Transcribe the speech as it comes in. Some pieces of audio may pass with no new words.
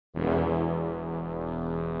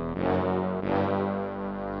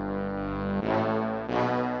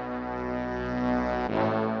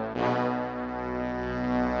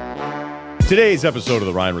Today's episode of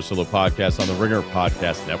the Ryan Russillo Podcast on the Ringer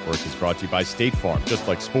Podcast Network is brought to you by State Farm. Just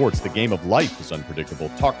like sports, the game of life is unpredictable.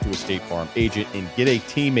 Talk to a State Farm agent and get a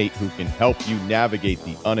teammate who can help you navigate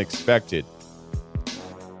the unexpected.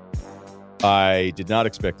 I did not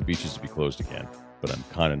expect the beaches to be closed again, but I'm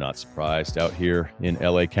kind of not surprised out here in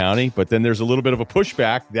LA County. But then there's a little bit of a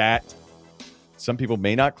pushback that some people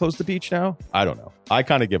may not close the beach now. I don't know. I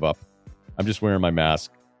kind of give up. I'm just wearing my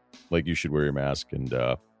mask like you should wear your mask. And,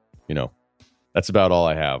 that's about all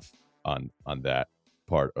I have on that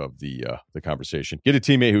part of the conversation. Get a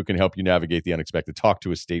teammate who can help you navigate the unexpected. Talk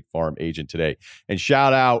to a State Farm agent today. And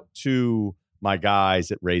shout out to my guys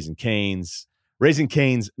at Raising Cane's. Raising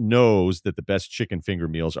Cane's knows that the best chicken finger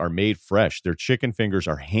meals are made fresh. Their chicken fingers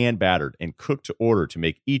are hand battered and cooked to order to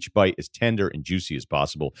make each bite as tender and juicy as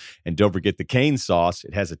possible. And don't forget the cane sauce.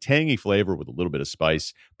 It has a tangy flavor with a little bit of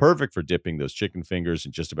spice. Perfect for dipping those chicken fingers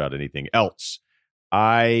and just about anything else.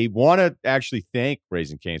 I want to actually thank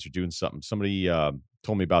Raising Cane's for doing something. Somebody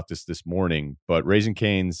told me about this morning, but Raising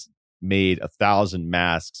Cane's made 1,000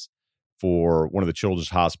 masks for one of the children's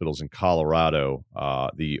hospitals in Colorado,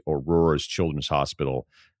 the Aurora's Children's Hospital,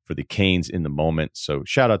 for the Canes in the Moment. So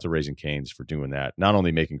shout out to Raising Cane's for doing that. Not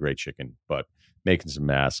only making great chicken, but making some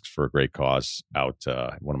masks for a great cause out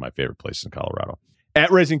one of my favorite places in Colorado. At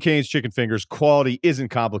Raising Cane's Chicken Fingers, quality isn't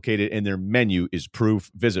complicated and their menu is proof.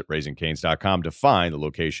 Visit raisingcanes.com to find the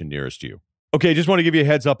location nearest you. Okay, just want to give you a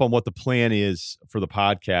heads up on what the plan is for the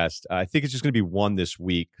podcast. I think it's just going to be one this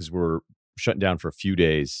week because we're shutting down for a few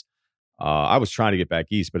days. I was trying to get back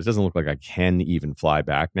east, but it doesn't look like I can even fly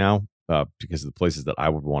back now because of the places that I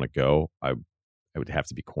would want to go. I would have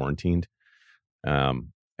to be quarantined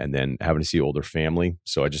and then having to see older family.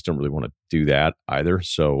 So I just don't really want to do that either.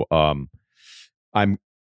 So I'm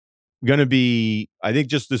going to be, I think,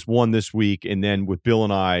 just this one this week. And then with Bill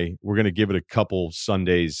and I, we're going to give it a couple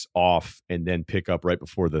Sundays off and then pick up right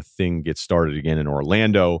before the thing gets started again in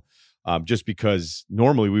Orlando. Just because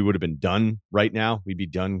normally we would have been done right now. We'd be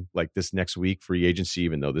done like this next week, free agency,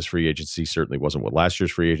 even though this free agency certainly wasn't what last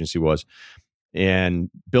year's free agency was. And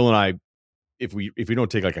Bill and I, if we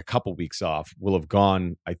don't take like a couple weeks off, we'll have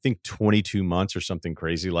gone, I think, 22 months or something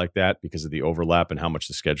crazy like that because of the overlap and how much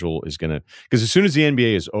the schedule is going to, because as soon as the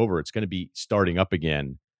NBA is over, it's going to be starting up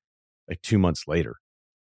again like 2 months later,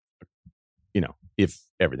 if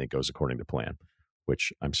everything goes according to plan,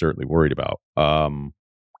 which I'm certainly worried about.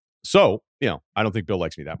 So, I don't think Bill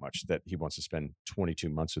likes me that much that he wants to spend 22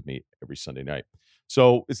 months with me every Sunday night.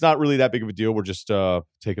 So it's not really that big of a deal. We're just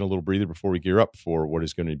taking a little breather before we gear up for what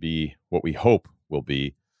is going to be what we hope will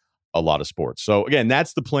be a lot of sports. So again,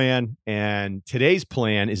 that's the plan. And today's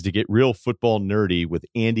plan is to get real football nerdy with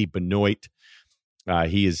Andy Benoit.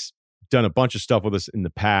 He has done a bunch of stuff with us in the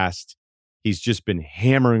past. He's just been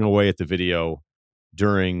hammering away at the video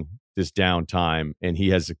during this downtime, and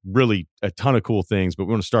he has really a ton of cool things, but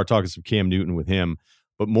we're going to start talking some Cam Newton with him.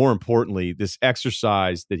 But more importantly, this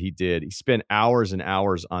exercise that he did, he spent hours and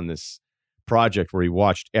hours on this project where he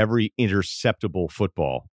watched every interceptable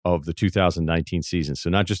football of the 2019 season. So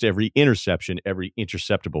not just every interception, every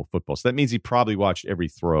interceptable football. So that means he probably watched every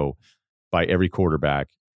throw by every quarterback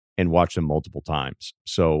and watched them multiple times.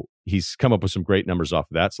 So he's come up with some great numbers off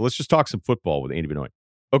of that. So let's just talk some football with Andy Benoit.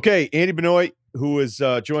 Okay, Andy Benoit, who has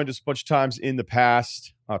joined us a bunch of times in the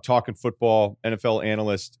past, talking football, NFL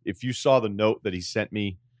analyst. If you saw the note that he sent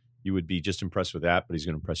me, you would be just impressed with that, but he's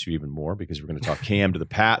going to impress you even more because we're going to talk Cam to the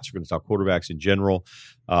Pats. We're going to talk quarterbacks in general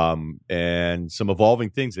and some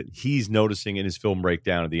evolving things that he's noticing in his film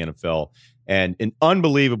breakdown of the NFL. And an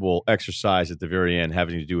unbelievable exercise at the very end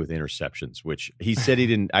having to do with interceptions, which he said he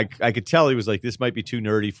didn't. I could tell he was like, "This might be too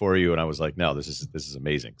nerdy for you," and I was like, "No, this is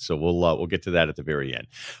amazing." So we'll get to that at the very end.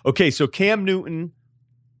 Okay, so Cam Newton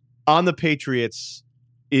on the Patriots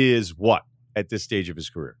is what at this stage of his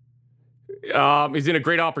career? He's in a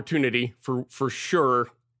great opportunity for sure.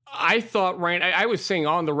 I thought, Ryan, I was saying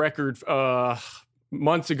on the record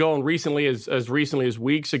months ago and recently as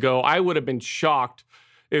weeks ago, I would have been shocked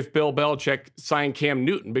if Bill Belichick signed Cam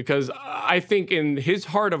Newton, because I think in his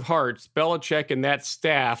heart of hearts, Belichick and that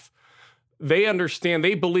staff, they understand,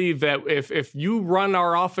 they believe that if you run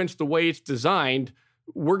our offense the way it's designed,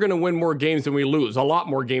 we're going to win more games than we lose, a lot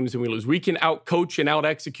more games than we lose. We can out-coach and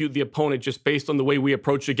out-execute the opponent just based on the way we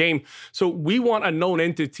approach the game. So we want a known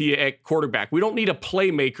entity at quarterback. We don't need a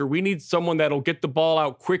playmaker. We need someone that'll get the ball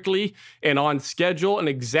out quickly and on schedule and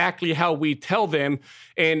exactly how we tell them.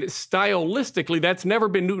 And stylistically, that's never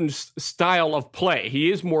been Newton's style of play.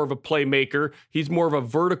 He is more of a playmaker. He's more of a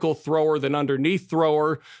vertical thrower than underneath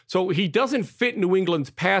thrower. So he doesn't fit New England's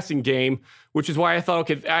passing game, which is why I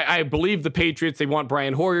thought, okay, I believe the Patriots, they want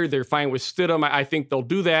Brian Hoyer. They're fine with Stidham. I think they'll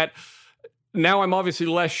do that. now I'm obviously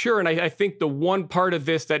less sure. And I think the one part of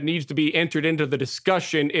this that needs to be entered into the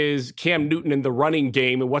discussion is Cam Newton in the running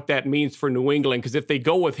game and what that means for New England. Because if they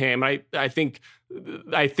go with him, I think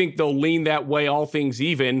they'll lean that way, all things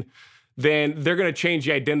even. Then they're going to change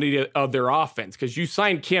the identity of their offense, because you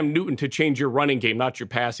signed Cam Newton to change your running game, not your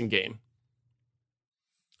passing game.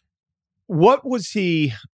 What was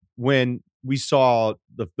he when we saw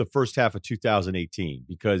the first half of 2018?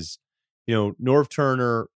 Because, Norv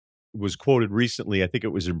Turner was quoted recently, I think it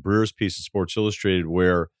was in Breer's piece in Sports Illustrated,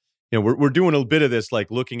 where, we're doing a bit of this, like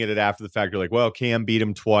looking at it after the fact. You're like, well, Cam beat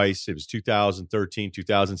him twice. It was 2013,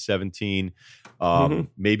 2017.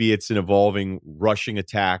 Maybe it's an evolving rushing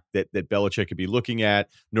attack that Belichick could be looking at.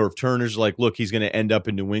 Norv Turner's like, look, he's going to end up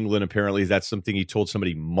in New England. Apparently, that's something he told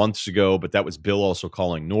somebody months ago, but that was Bill also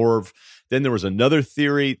calling Norv. Then there was another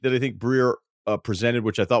theory that I think Breer presented,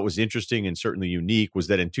 which I thought was interesting and certainly unique, was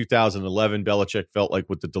that in 2011, Belichick felt like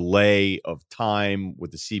with the delay of time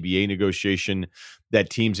with the CBA negotiation, that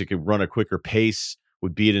teams that could run a quicker pace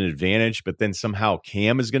would be at an advantage, but then somehow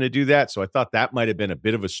Cam is going to do that. So I thought that might have been a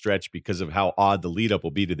bit of a stretch because of how odd the lead up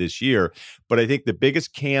will be to this year. But I think the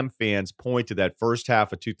biggest Cam fans point to that first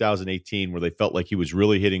half of 2018 where they felt like he was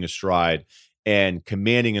really hitting a stride and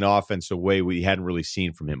commanding an offense a way we hadn't really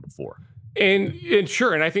seen from him before. And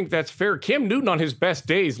sure, and I think that's fair. Cam Newton on his best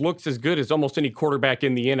days looks as good as almost any quarterback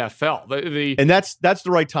in the NFL. And that's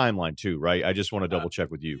the right timeline too, right? I just want to double check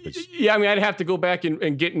with you. Yeah, I mean, I'd have to go back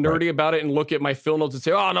and get nerdy about it and look at my film notes and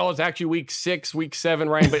say, oh, no, it's actually week 6, week 7,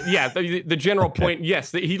 Ryan. But yeah, the general point,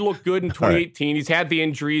 yes, he looked good in 2018. Right. He's had the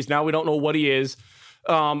injuries. Now we don't know what he is.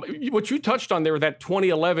 What you touched on there, that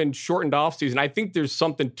 2011 shortened offseason, I think there's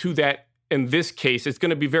something to that. In this case, it's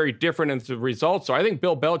going to be very different as the results. So I think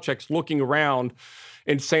Bill Belichick's looking around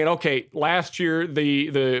and saying, okay, last year the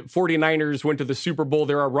 49ers went to the Super Bowl.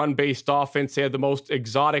 They're a run-based offense. They had the most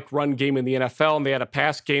exotic run game in the NFL, and they had a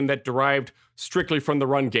pass game that derived strictly from the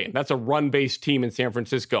run game. That's a run-based team in San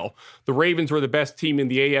Francisco. The Ravens were the best team in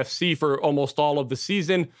the AFC for almost all of the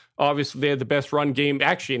season. Obviously, they had the best run game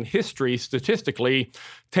actually in history, statistically.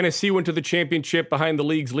 Tennessee went to the championship behind the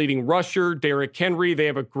league's leading rusher, Derrick Henry. They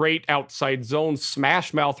have a great outside zone,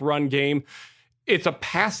 smash mouth run game. It's a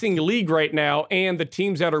passing league right now, and the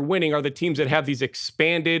teams that are winning are the teams that have these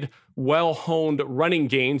expanded, well-honed running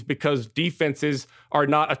games because defenses are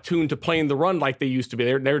not attuned to playing the run like they used to be.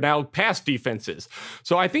 They're now pass defenses.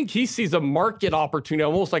 So I think he sees a market opportunity,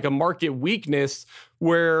 almost like a market weakness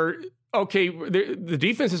where, okay, the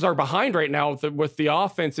defenses are behind right now with the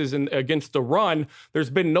offenses and against the run. There's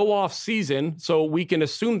been no off season, so we can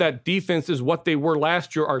assume that defenses, what they were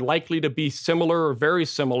last year, are likely to be similar or very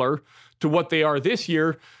similar to what they are this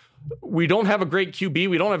year. We don't have a great QB.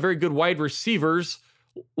 We don't have very good wide receivers.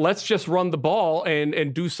 Let's just run the ball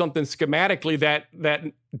and do something schematically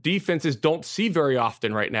that defenses don't see very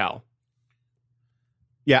often right now.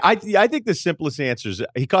 Yeah, I think the simplest answer is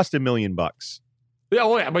he cost $1 million. Yeah,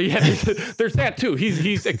 well, yeah, but yeah, there's that too.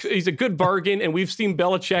 He's a good bargain, and we've seen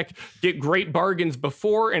Belichick get great bargains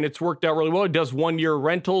before, and it's worked out really well. He does 1-year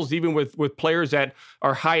rentals, even with players that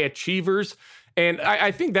are high achievers. And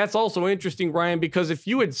I think that's also interesting, Ryan, because if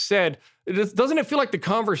you had said, doesn't it feel like the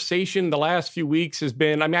conversation the last few weeks has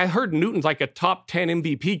been, I mean, I heard Newton's like a top 10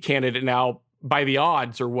 MVP candidate now by the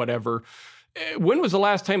odds or whatever. When was the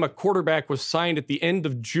last time a quarterback was signed at the end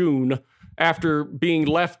of June after being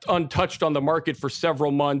left untouched on the market for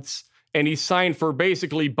several months, and he signed for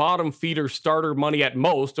basically bottom feeder starter money at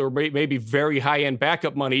most, or maybe very high-end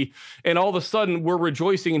backup money, and all of a sudden we're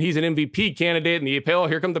rejoicing and he's an MVP candidate, and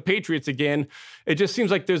here come the Patriots again. It just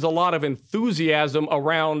seems like there's a lot of enthusiasm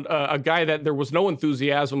around a guy that there was no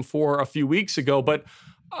enthusiasm for a few weeks ago, but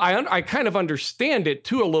I kind of understand it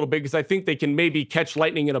too a little bit because I think they can maybe catch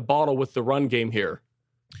lightning in a bottle with the run game here.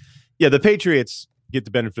 Yeah, the Patriots get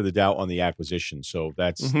the benefit of the doubt on the acquisition, so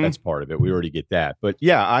that's part of it. We already get that. But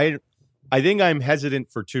yeah, I think I'm hesitant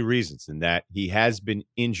for two reasons, in that he has been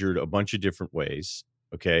injured a bunch of different ways,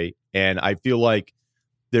 okay? And I feel like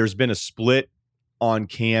there's been a split on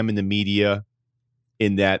Cam in the media,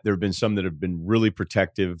 in that there have been some that have been really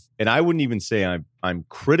protective. And I wouldn't even say I'm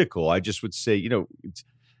critical. I just would say,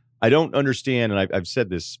 I don't understand, and I've said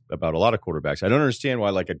this about a lot of quarterbacks, I don't understand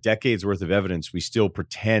why, like a decade's worth of evidence, we still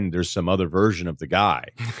pretend there's some other version of the guy.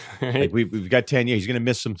 Like we've got 10 years, he's going to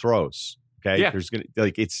miss some throws, okay? Yeah.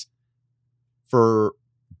 It's for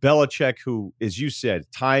Belichick, who, as you said,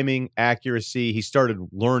 timing, accuracy, he started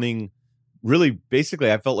learning really,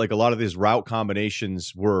 basically, I felt like a lot of his route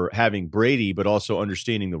combinations were having Brady, but also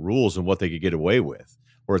understanding the rules and what they could get away with.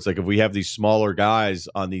 Where it's like, if we have these smaller guys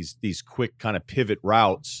on these quick kind of pivot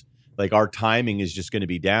routes, like our timing is just going to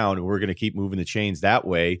be down and we're going to keep moving the chains that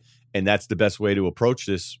way. And that's the best way to approach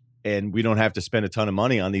this. And we don't have to spend a ton of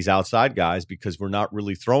money on these outside guys because we're not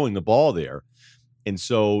really throwing the ball there. And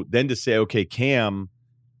so then to say, okay, Cam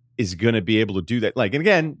is going to be able to do that. Like, and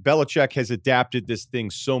again, Belichick has adapted this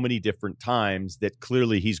thing so many different times that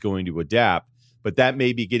clearly he's going to adapt. But that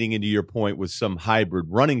may be getting into your point with some hybrid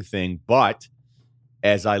running thing. But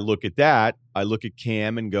as I look at that, I look at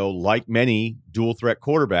Cam and go, like many dual threat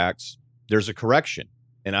quarterbacks, there's a correction.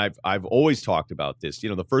 And I've always talked about this. You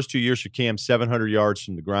know, the first 2 years for Cam, 700 yards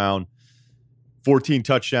from the ground, 14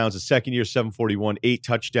 touchdowns. The second year, 741, 8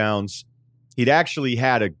 touchdowns. He'd actually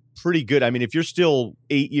had a pretty good, I mean, if you're still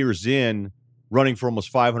 8 years in running for almost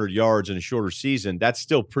 500 yards in a shorter season, that's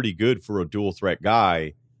still pretty good for a dual threat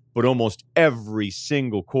guy. But almost every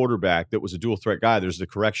single quarterback that was a dual threat guy, there's the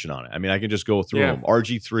correction on it. I mean, I can just go through them.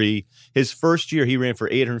 RG3, his first year, he ran for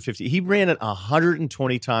 850. He ran it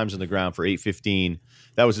 120 times on the ground for 815.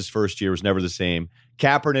 That was his first year. It was never the same.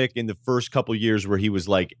 Kaepernick, in the first couple of years where he was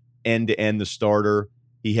like end-to-end the starter,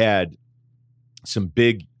 he had some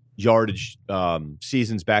big yardage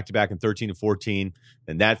seasons back-to-back in 13 and 14,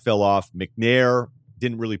 and that fell off. McNair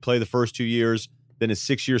didn't really play the first 2 years. Then a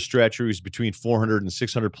 6-year stretch where he was between 400 and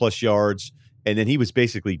 600 plus yards. And then he was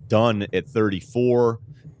basically done at 34.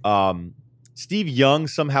 Steve Young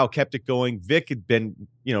somehow kept it going. Vic had been,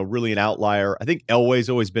 really an outlier. I think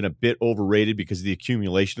Elway's always been a bit overrated because of the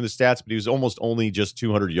accumulation of the stats, but he was almost only just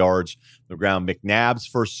 200 yards on the ground. McNabb's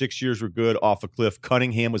first 6 years were good, off a cliff.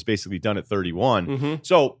 Cunningham was basically done at 31. Mm-hmm.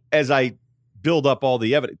 So as I build up all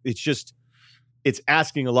the evidence, it's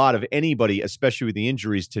asking a lot of anybody, especially with the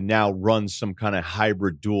injuries, to now run some kind of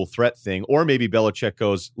hybrid dual threat thing. Or maybe Belichick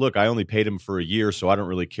goes, look, I only paid him for a year, so I don't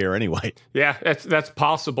really care anyway. Yeah, that's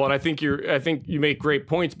possible. And I think you make great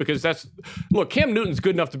points because Cam Newton's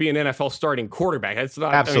good enough to be an NFL starting quarterback. That's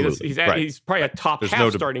not absolutely. I mean, he's probably a top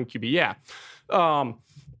half starting QB. Yeah.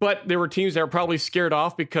 But there were teams that were probably scared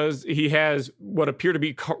off because he has what appear to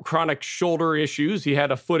be chronic shoulder issues. He had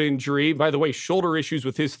a foot injury. By the way, shoulder issues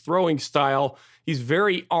with his throwing style. He's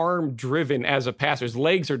very arm-driven as a passer. His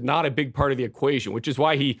legs are not a big part of the equation, which is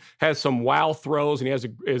why he has some wow throws and he has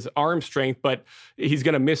his arm strength, but he's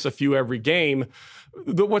going to miss a few every game.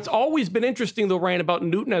 What's always been interesting, though, Ryan, about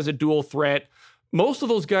Newton as a dual threat, most of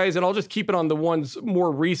those guys, and I'll just keep it on the ones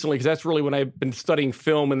more recently because that's really when I've been studying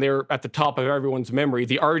film and they're at the top of everyone's memory.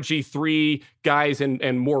 The RG3 guys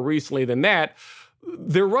and more recently than that,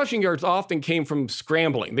 their rushing yards often came from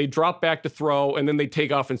scrambling. They drop back to throw, and then they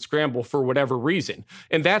take off and scramble for whatever reason.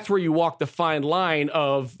 And that's where you walk the fine line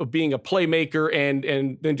of being a playmaker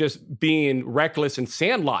and then just being reckless and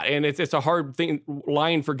sandlot. And it's a hard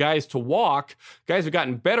line for guys to walk. Guys have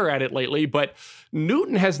gotten better at it lately, but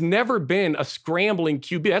Newton has never been a scrambling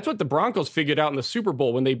QB. That's what the Broncos figured out in the Super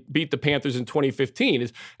Bowl when they beat the Panthers in 2015.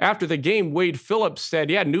 Is after the game, Wade Phillips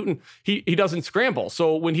said, yeah, Newton, he doesn't scramble.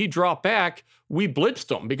 So when he dropped back, we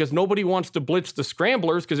blitzed him because nobody wants to blitz the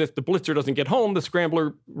scramblers because if the blitzer doesn't get home, the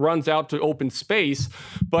scrambler runs out to open space.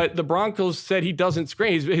 But the Broncos said he doesn't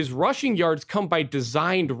scramble. His rushing yards come by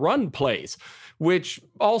designed run plays, which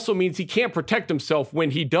also means he can't protect himself when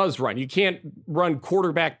he does run. You can't run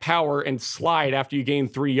quarterback power and slide after you gain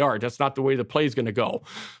 3 yards. That's not the way the play is going to go.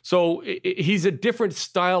 So he's a different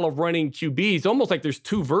style of running QB. It's almost like there's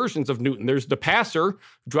two versions of Newton. There's the passer,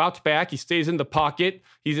 drops back, he stays in the pocket,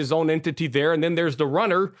 he's his own entity there. And then there's the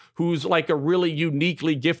runner who's like a really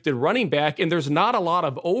uniquely gifted running back. And there's not a lot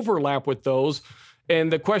of overlap with those.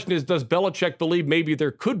 And the question is, does Belichick believe maybe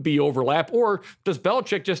there could be overlap? Or does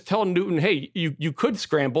Belichick just tell Newton, hey, you could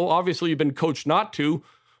scramble. Obviously, you've been coached not to.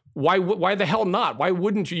 Why the hell not? Why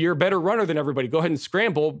wouldn't you? You're a better runner than everybody. Go ahead and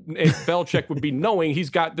scramble. And Belichick would be knowing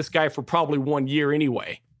he's got this guy for probably 1 year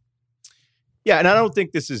anyway. Yeah, and I don't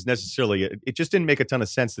think this is necessarily – it just didn't make a ton of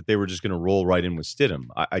sense that they were just going to roll right in with Stidham.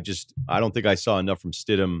 I don't think I saw enough from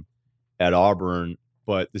Stidham at Auburn,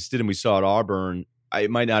 but the Stidham we saw at Auburn,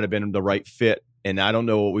 it might not have been the right fit. And I don't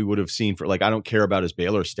know what we would have seen for, I don't care about his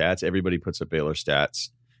Baylor stats. Everybody puts up Baylor stats.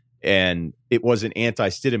 And it wasn't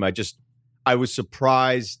anti-Stidham. I was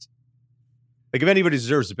surprised. If anybody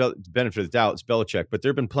deserves the benefit of the doubt, it's Belichick. But there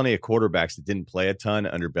have been plenty of quarterbacks that didn't play a ton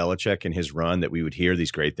under Belichick in his run that we would hear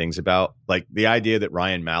these great things about. Like the idea that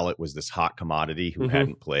Ryan Mallett was this hot commodity who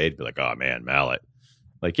hadn't played. Be like, oh, man, Mallett.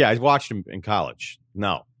 Yeah, I watched him in college.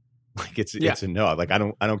 No. It's a no. I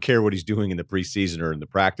don't care what he's doing in the preseason or in the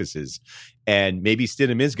practices. And maybe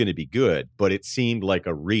Stidham is going to be good, but it seemed like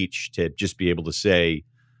a reach to just be able to say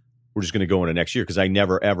we're just going to go into next year because I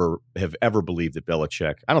never ever believed that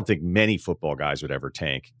Belichick. I don't think many football guys would ever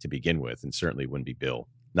tank to begin with, and certainly wouldn't be Bill.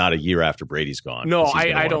 not a year after Brady's gone. No,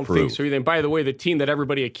 I don't think so either. And by the way, the team that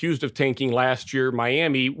everybody accused of tanking last year,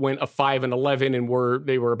 Miami, went a 5-11 and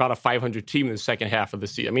they were about a 500 team in the second half of the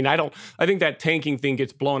season. I mean, I think that tanking thing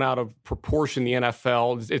gets blown out of proportion in the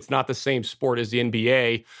NFL. It's not the same sport as the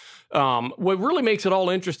NBA. What really makes it all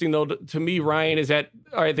interesting, though, to me, Ryan, is that,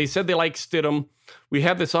 all right, they said they like Stidham. We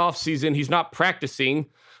have this offseason. He's not practicing.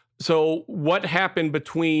 So what happened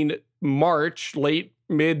between March,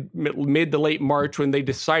 mid to late March, when they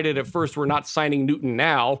decided at first we're not signing Newton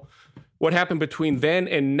now? What happened between then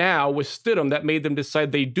and now with Stidham that made them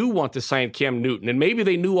decide they do want to sign Cam Newton? And maybe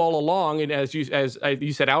they knew all along. And as you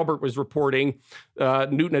said, Albert was reporting,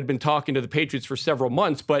 Newton had been talking to the Patriots for several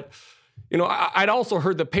months. But I'd also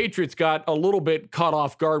heard the Patriots got a little bit caught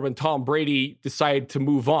off guard when Tom Brady decided to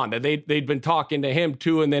move on. That they'd been talking to him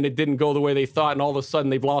too, and then it didn't go the way they thought, and all of a sudden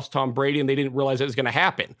they've lost Tom Brady, and they didn't realize it was going to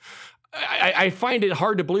happen. I find it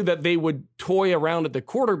hard to believe that they would toy around at the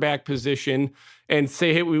quarterback position and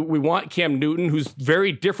say, hey, we want Cam Newton, who's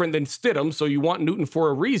very different than Stidham, so you want Newton for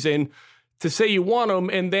a reason, to say you want him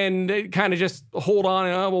and then kind of just hold on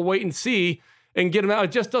and we'll wait and see and get him out.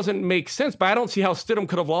 It just doesn't make sense. But I don't see how Stidham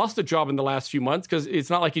could have lost a job in the last few months, because it's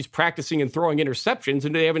not like he's practicing and throwing interceptions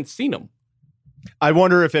and they haven't seen him. I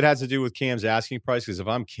wonder if it has to do with Cam's asking price, because if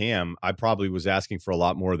I'm Cam, I probably was asking for a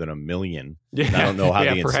lot more than $1 million. Yeah. And I don't know how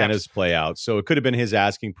the incentives play out. So it could have been his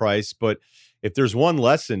asking price. But if there's one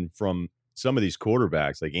lesson from some of these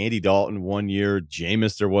quarterbacks, like Andy Dalton 1 year,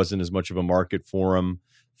 Jameis, there wasn't as much of a market for him.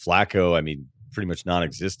 Flacco, I mean, pretty much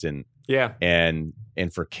non-existent. Yeah. And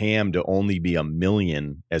for Cam to only be $1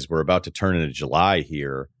 million as we're about to turn into July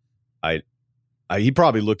here, he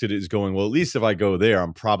probably looked at it as going, well, at least if I go there,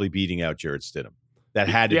 I'm probably beating out Jarrett Stidham. That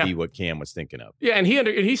had to be what Cam was thinking of. Yeah, and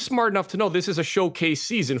he's smart enough to know this is a showcase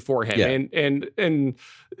season for him. Yeah. And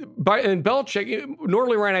Belichick,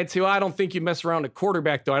 normally, Ryan, I'd say, well, I don't think you mess around at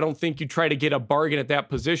quarterback, though. I don't think you try to get a bargain at that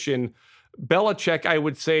position. Belichick, I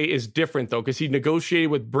would say, is different, though, because he negotiated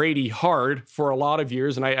with Brady hard for a lot of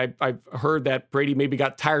years, and I've heard that Brady maybe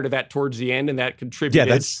got tired of that towards the end, and that contributed.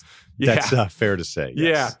 Yeah, that's fair to say.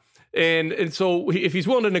 Yes. Yeah. And so if he's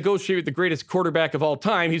willing to negotiate with the greatest quarterback of all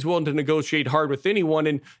time, he's willing to negotiate hard with anyone.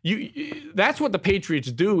 And that's what the Patriots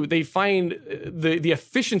do. They find the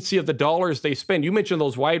efficiency of the dollars they spend. You mentioned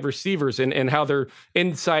those wide receivers and how they're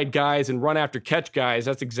inside guys and run after catch guys.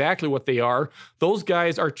 That's exactly what they are. Those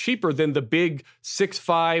guys are cheaper than the big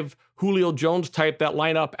 6'5" Julio Jones type that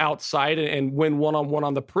line up outside and win one-on-one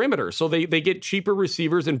on the perimeter. So they get cheaper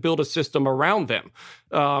receivers and build a system around them.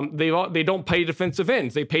 They don't pay defensive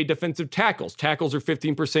ends. They pay defensive tackles. Tackles are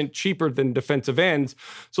 15% cheaper than defensive ends.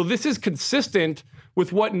 So this is consistent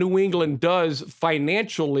with what New England does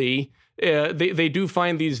financially. They do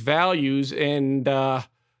find these values, and I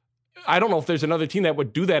don't know if there's another team that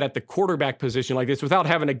would do that at the quarterback position like this without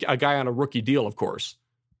having a guy on a rookie deal, of course.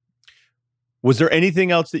 Was there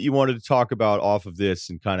anything else that you wanted to talk about off of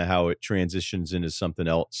this and kind of how it transitions into something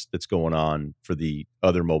else that's going on for the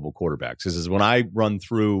other mobile quarterbacks? Because when I run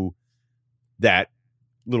through that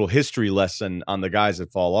little history lesson on the guys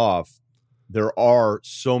that fall off, there are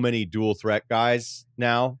so many dual threat guys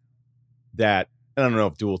now that, I don't know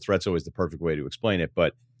if dual threat's always the perfect way to explain it,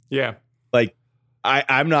 but yeah, like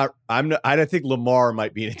I think Lamar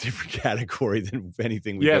might be in a different category than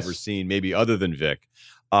anything we've ever seen, maybe other than Vic.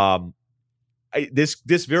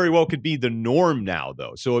 This very well could be the norm now,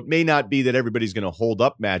 though. So it may not be that everybody's going to hold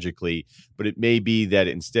up magically, but it may be that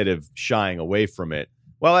instead of shying away from it,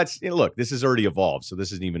 well, look, this has already evolved, so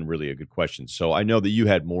this isn't even really a good question. So I know that you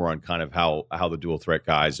had more on kind of how the dual threat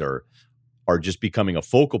guys are just becoming a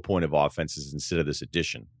focal point of offenses instead of this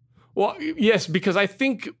addition. Well, yes, because I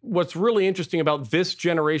think what's really interesting about this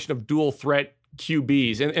generation of dual threat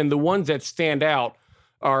QBs and the ones that stand out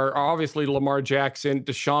are obviously Lamar Jackson,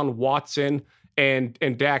 Deshaun Watson,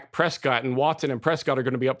 and Dak Prescott. And Watson and Prescott are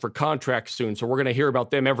going to be up for contracts soon. So we're going to hear about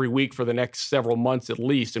them every week for the next several months at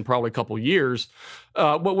least, and probably a couple years.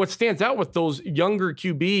 But what stands out with those younger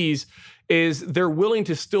QBs is they're willing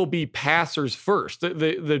to still be passers first.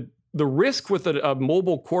 The risk with a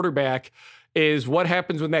mobile quarterback is what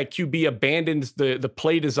happens when that QB abandons the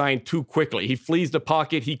play design too quickly. He flees the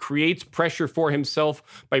pocket. He creates pressure for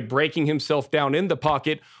himself by breaking himself down in the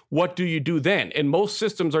pocket. What do you do then? And most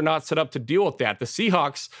systems are not set up to deal with that. The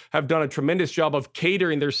Seahawks have done a tremendous job of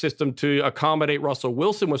catering their system to accommodate Russell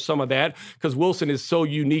Wilson with some of that, because Wilson is so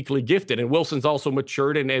uniquely gifted. And Wilson's also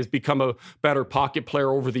matured and has become a better pocket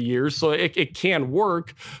player over the years. So it can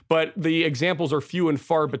work, but the examples are few and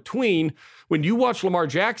far between. When you watch Lamar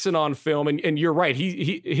Jackson on film, and you're right,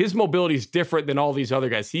 his mobility is different than all these other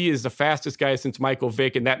guys. He is the fastest guy since Michael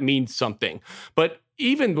Vick, and that means something. But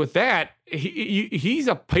even with that, he's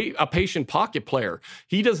a patient pocket player.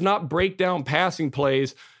 He does not break down passing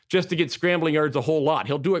plays just to get scrambling yards a whole lot.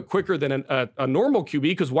 He'll do it quicker than a normal QB,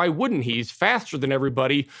 because why wouldn't he? He's faster than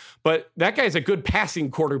everybody, but that guy's a good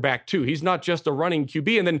passing quarterback too. He's not just a running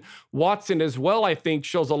QB. And then Watson as well, I think,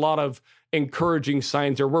 shows a lot of encouraging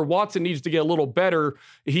signs there. Where Watson needs to get a little better,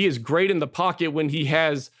 he is great in the pocket when he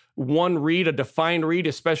has one read, a defined read,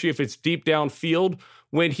 especially if it's deep downfield.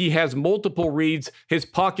 When he has multiple reads, his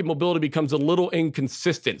pocket mobility becomes a little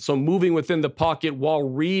inconsistent. So moving within the pocket while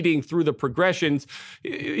reading through the progressions,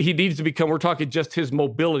 he needs to become, we're talking just his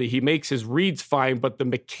mobility. He makes his reads fine, but the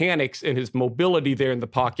mechanics and his mobility there in the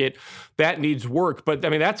pocket, that needs work. But I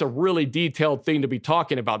mean, that's a really detailed thing to be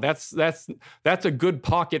talking about. That's a good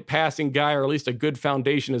pocket passing guy, or at least a good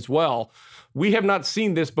foundation as well. We have not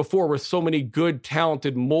seen this before with so many good,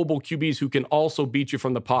 talented mobile QBs who can also beat you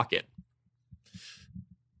from the pocket.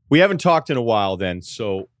 We haven't talked in a while then,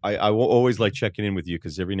 so I will always like checking in with you,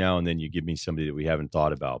 because every now and then you give me somebody that we haven't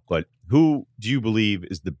thought about. But who do you believe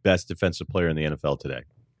is the best defensive player in the NFL today?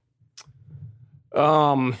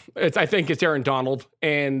 I think it's Aaron Donald.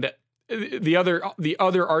 And the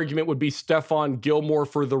other argument would be Stephon Gilmore,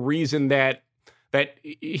 for the reason that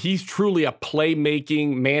he's truly a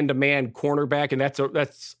playmaking man-to-man cornerback, and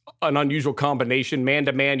that's an unusual combination.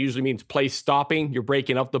 Man-to-man usually means play stopping. You're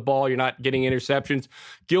breaking up the ball. You're not getting interceptions.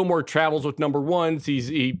 Gilmore travels with number ones.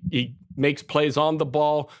 He makes plays on the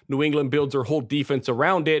ball. New England builds their whole defense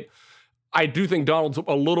around it. I do think Donald's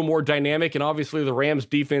a little more dynamic, and obviously the Rams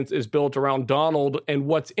defense is built around Donald. And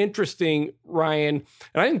what's interesting, Ryan,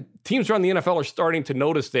 and I think teams around the NFL are starting to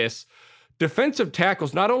notice this, defensive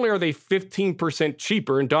tackles, not only are they 15%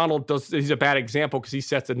 cheaper, and he's a bad example because he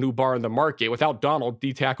sets a new bar in the market. Without Donald,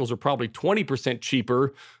 D tackles are probably 20%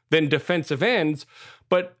 cheaper than defensive ends,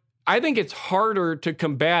 but I think it's harder to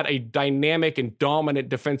combat a dynamic and dominant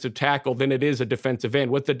defensive tackle than it is a defensive end.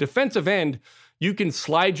 With the defensive end, you can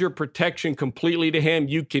slide your protection completely to him.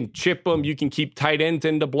 You can chip him. You can keep tight ends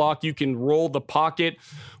in the block. You can roll the pocket.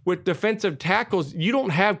 With defensive tackles, you don't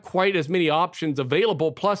have quite as many options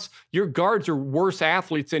available. Plus, your guards are worse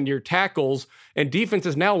athletes than your tackles, and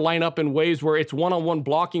defenses now line up in ways where it's one-on-one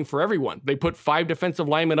blocking for everyone. They put 5 defensive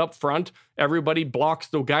linemen up front. Everybody blocks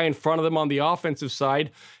the guy in front of them on the offensive side,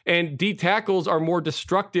 and D tackles are more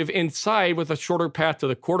destructive inside with a shorter path to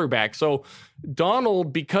the quarterback. So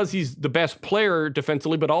Donald, because he's the best player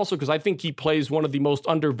defensively, but also because I think he plays one of the most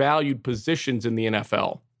undervalued positions in the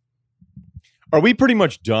NFL. Are we pretty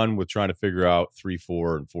much done with trying to figure out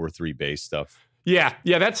 3-4 and 4-3 base stuff? Yeah,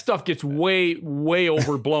 that stuff gets way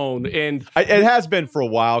overblown, and it has been for a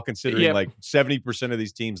while, considering like 70% of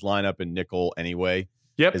these teams line up in nickel anyway.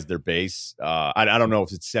 Yep. As their base. I don't know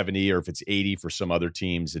if it's 70 or if it's 80 for some other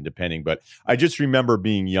teams, and depending. But I just remember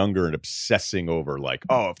being younger and obsessing over like,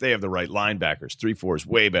 if they have the right linebackers, 3-4 is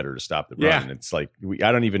way better to stop the run. Yeah. And it's like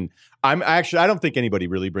I don't think anybody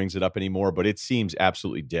really brings it up anymore. But it seems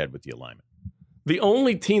absolutely dead with the alignment. The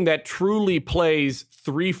only team that truly plays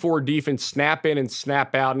 3-4 defense, snap in and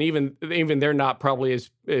snap out, and even they're not probably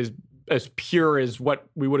as pure as what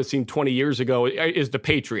we would have seen 20 years ago, is the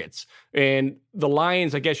Patriots. And the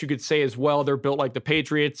Lions, I guess you could say as well, they're built like the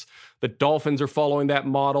Patriots. The Dolphins are following that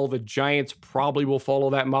model. The Giants probably will follow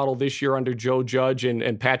that model this year under Joe Judge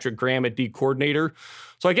and Patrick Graham at D coordinator.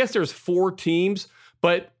 So I guess there's 4 teams,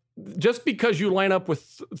 but just because you line up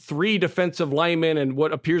with 3 defensive linemen and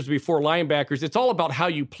what appears to be 4 linebackers, it's all about how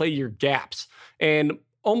you play your gaps. And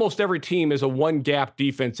almost every team is a one-gap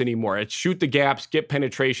defense anymore. It's shoot the gaps, get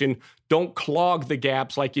penetration, don't clog the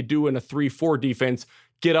gaps like you do in a 3-4 defense,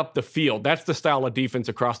 get up the field. That's the style of defense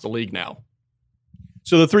across the league now.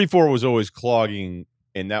 So the 3-4 was always clogging,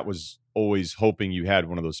 and that was always hoping you had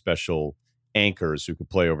one of those special anchors who could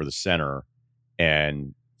play over the center.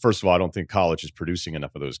 And first of all, I don't think college is producing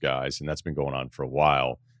enough of those guys, and that's been going on for a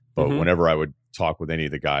while. But whenever I would talk with any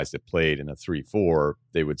of the guys that played in a 3-4,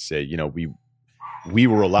 they would say, we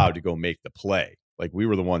were allowed to go make the play. Like, we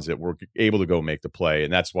were the ones that were able to go make the play.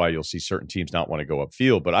 And that's why you'll see certain teams not want to go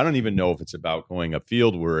upfield. But I don't even know if it's about going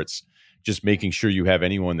upfield, where it's just making sure you have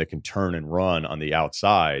anyone that can turn and run on the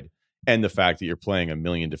outside, and the fact that you're playing a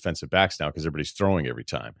million defensive backs now because everybody's throwing every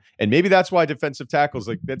time. And maybe that's why defensive tackles,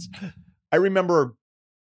 I remember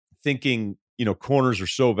thinking, corners are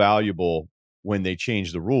so valuable when they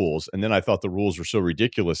changed the rules. And then I thought the rules were so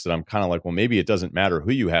ridiculous that I'm kind of like, well, maybe it doesn't matter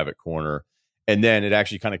who you have at corner. And then it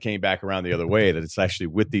actually kind of came back around the other way, that it's actually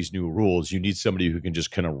with these new rules, you need somebody who can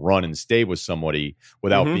just kind of run and stay with somebody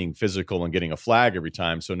without being physical and getting a flag every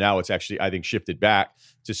time. So now it's actually, I think, shifted back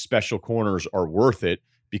to special corners are worth it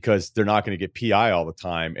because they're not going to get PI all the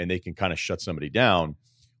time and they can kind of shut somebody down.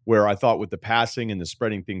 where I thought with the passing and the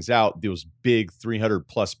spreading things out, those big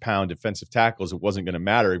 300-plus pound defensive tackles, it wasn't going to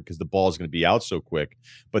matter because the ball is going to be out so quick.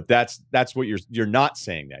 But that's what you're not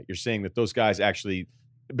saying that. You're saying that those guys actually,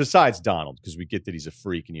 besides Donald, because we get that he's a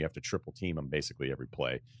freak and you have to triple team him basically every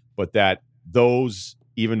play, but that those,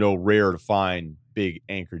 even though rare to find big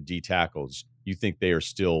anchor D tackles, you think they are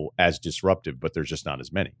still as disruptive, but there's just not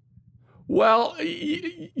as many. Well,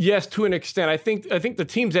 yes, to an extent. I think the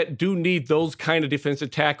teams that do need those kind of defensive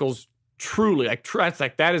tackles truly,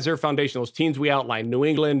 that is their foundation. Those teams we outlined, New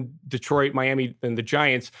England, Detroit, Miami, and the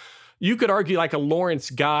Giants. You could argue like a Lawrence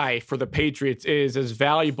Guy for the Patriots is as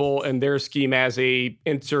valuable in their scheme as a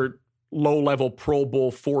insert low-level Pro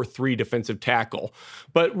Bowl 4-3 defensive tackle.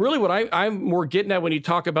 But really what I'm more getting at when you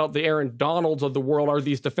talk about the Aaron Donalds of the world are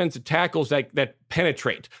these defensive tackles that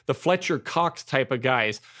penetrate, the Fletcher Cox type of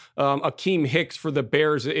guys. Akeem Hicks for the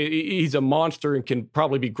Bears, he's a monster and can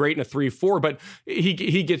probably be great in a 3-4, but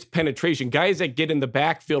he gets penetration. Guys that get in the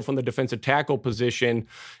backfield from the defensive tackle position.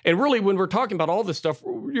 And really, when we're talking about all this stuff,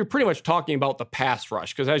 you're pretty much talking about the pass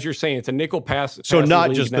rush, because as you're saying, it's a nickel pass. So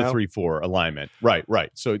not just the 3-4 alignment. Right.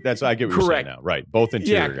 So I get what you're saying now. Right. Both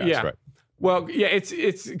interior guys. Yeah. Right. Well, yeah,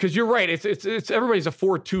 it's because you're right. It's everybody's a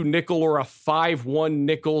 4-2 nickel or a 5-1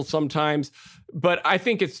 nickel sometimes, but I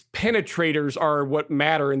think it's penetrators are what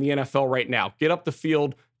matter in the NFL right now. Get up the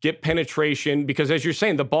field, get penetration, because as you're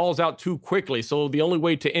saying, the ball's out too quickly. So the only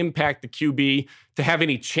way to impact the QB, to have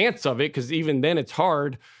any chance of it, because even then it's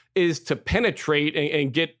hard, is to penetrate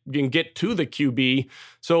and get to the QB.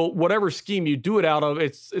 So whatever scheme you do it out of,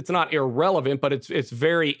 it's not irrelevant, but it's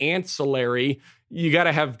very ancillary. You got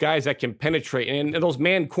to have guys that can penetrate. And those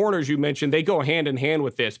man corners you mentioned, they go hand in hand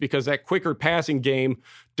with this, because that quicker passing game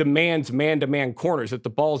demands man-to-man corners. If the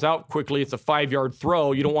ball's out quickly, it's a 5-yard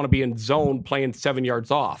throw. You don't want to be in zone playing 7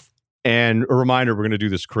 yards off. And a reminder, we're going to do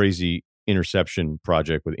this crazy interception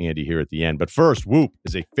project with Andy here at the end. But first, Whoop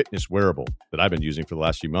is a fitness wearable that I've been using for the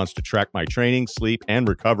last few months to track my training, sleep, and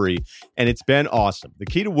recovery, and it's been awesome. The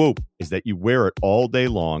key to Whoop is that you wear it all day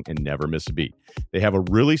long and never miss a beat. They have a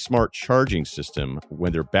really smart charging system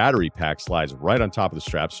when their battery pack slides right on top of the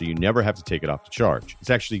strap, so you never have to take it off to charge.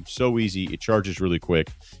 It's actually so easy. It charges really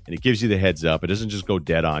quick, and it gives you the heads up. It doesn't just go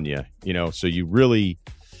dead on you, so you really...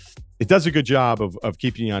 It does a good job of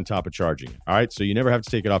keeping you on top of charging it. All right. So you never have to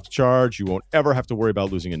take it off to charge. You won't ever have to worry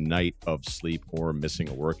about losing a night of sleep or missing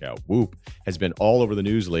a workout. Whoop has been all over the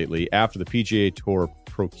news lately after the PGA Tour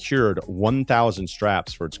procured 1,000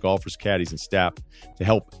 straps for its golfers, caddies, and staff to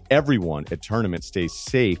help everyone at tournaments stay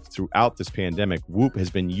safe throughout this pandemic. Whoop has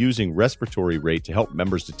been using respiratory rate to help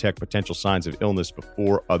members detect potential signs of illness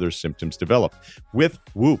before other symptoms develop. With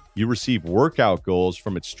Whoop, you receive workout goals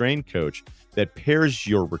from its strain coach that pairs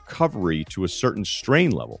your recovery to a certain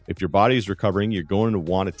strain level. If your body is recovering, you're going to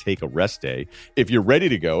want to take a rest day. If you're ready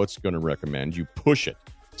to go, it's going to recommend you push it.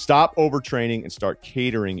 Stop overtraining and start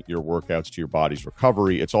catering your workouts to your body's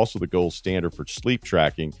recovery. It's also the gold standard for sleep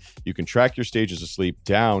tracking. You can track your stages of sleep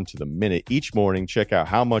down to the minute each morning. Check out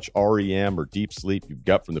how much REM or deep sleep you've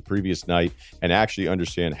got from the previous night and actually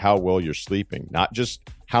understand how well you're sleeping, not just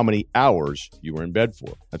how many hours you were in bed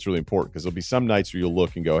for. That's really important, because there'll be some nights where you'll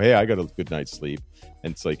look and go, hey, I got a good night's sleep.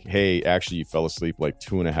 And it's like, hey, actually you fell asleep like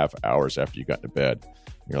 2.5 hours after you got into bed.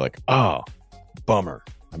 And you're like, oh, bummer.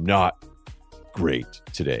 I'm not great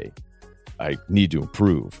today. I need to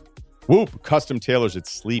improve. Whoop custom tailors its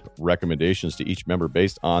sleep recommendations to each member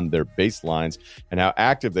based on their baselines and how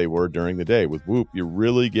active they were during the day. With Whoop, you're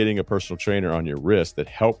really getting a personal trainer on your wrist that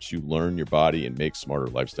helps you learn your body and make smarter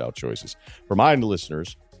lifestyle choices. For my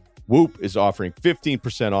listeners, Whoop is offering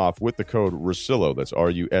 15% off with the code RUSSILLO. That's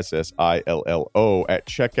RUSSILLO at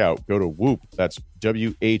checkout. Go to Whoop. That's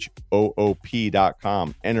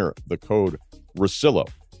WHOOP.com. Enter the code RUSSILLO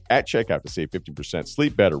at checkout to save 15%.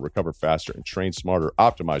 Sleep better, recover faster, and train smarter.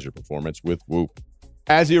 Optimize your performance with Whoop.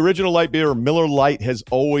 As the original light beer, Miller Lite has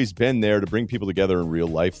always been there to bring people together in real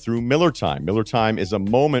life through Miller Time. Miller Time is a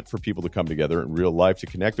moment for people to come together in real life to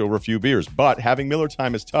connect over a few beers. But having Miller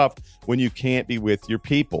Time is tough when you can't be with your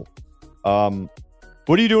people.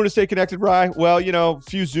 What are you doing to stay connected, Bri? Well, a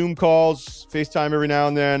few Zoom calls, FaceTime every now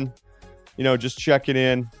and then, just checking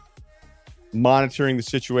in, monitoring the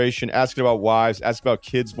situation, asking about wives, asking about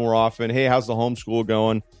kids more often. Hey, how's the homeschool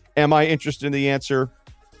going? Am I interested in the answer?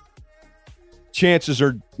 Chances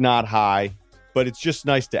are not high, but it's just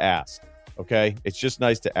nice to ask. Okay. It's just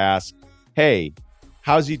nice to ask, hey,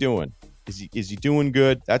 how's he doing? Is he doing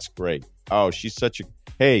good? That's great. Oh, she's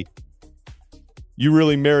hey, you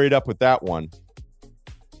really married up with that one.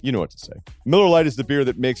 You know what to say. Miller Lite is the beer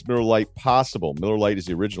that makes Miller Lite possible. Miller Lite is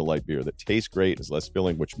the original light beer that tastes great, is less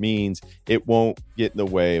filling, which means it won't get in the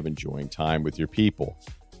way of enjoying time with your people.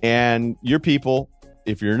 And your people,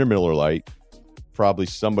 if you're in a Miller Lite, probably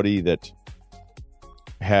somebody that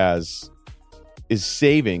is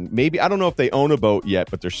saving. Maybe, I don't know if they own a boat yet,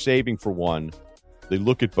 but they're saving for one. They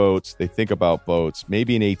look at boats. They think about boats.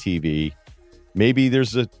 Maybe an ATV. Maybe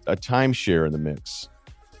there's a timeshare in the mix.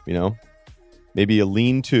 You know, maybe a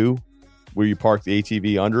lean-to where you park the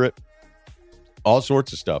ATV under it. All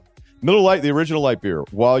sorts of stuff. Miller Lite, the original light beer.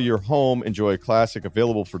 While you're home, enjoy a classic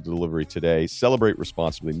available for delivery today. Celebrate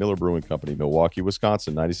responsibly. Miller Brewing Company, Milwaukee,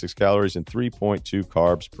 Wisconsin. 96 calories and 3.2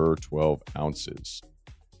 carbs per 12 ounces.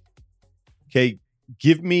 Okay,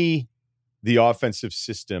 give me the offensive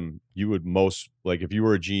system you would most, like if you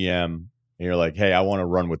were a GM and you're like, hey, I want to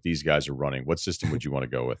run what these guys are running. What system would you want to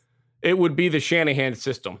go with? It would be the Shanahan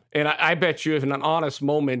system. And I bet you, in an honest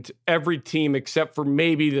moment, every team except for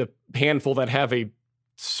maybe the handful that have a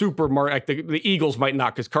super like the Eagles might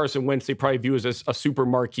not, because Carson Wentz they probably view as a super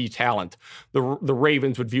marquee talent. The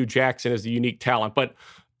Ravens would view Jackson as a unique talent. But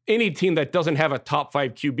any team that doesn't have a top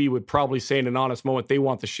 5 QB would probably say in an honest moment they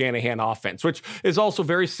want the Shanahan offense, which is also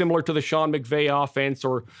very similar to the Sean McVay offense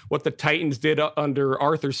or what the Titans did under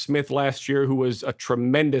Arthur Smith last year, who was a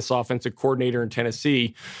tremendous offensive coordinator in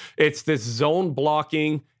Tennessee. It's this zone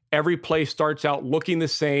blocking. Every play starts out looking the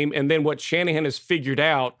same. And then what Shanahan has figured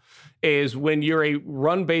out is when you're a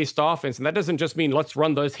run-based offense, and that doesn't just mean let's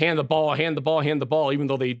run those, hand the ball, even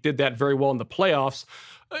though they did that very well in the playoffs.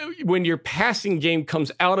 When your passing game comes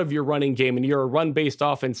out of your running game and you're a run-based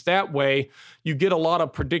offense that way, you get a lot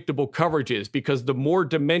of predictable coverages because the more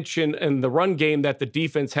dimension in the run game that the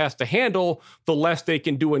defense has to handle, the less they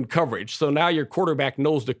can do in coverage. So now your quarterback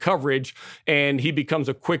knows the coverage and he becomes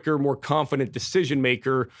a quicker, more confident decision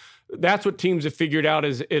maker. That's what teams have figured out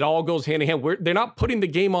is it all goes hand in hand. They're not putting the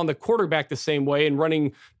game on the quarterback the same way and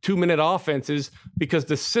running 2-minute offenses because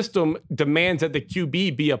the system demands that the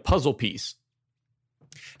QB be a puzzle piece.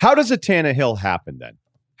 How does a Tannehill happen then?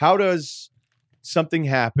 How does something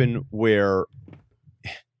happen where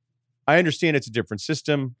I understand it's a different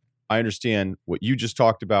system. I understand what you just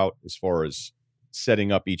talked about as far as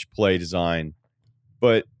setting up each play design.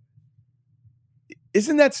 But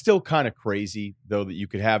isn't that still kind of crazy, though, that you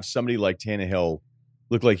could have somebody like Tannehill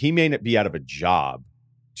look like he may not be out of a job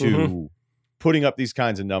to putting up these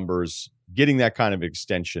kinds of numbers, getting that kind of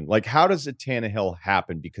extension? Like, how does a Tannehill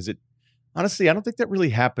happen? Because honestly, I don't think that really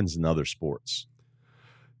happens in other sports.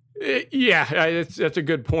 Yeah, that's a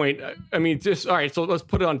good point. I mean, all right, so let's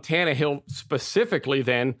put it on Tannehill specifically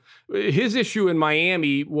then. His issue in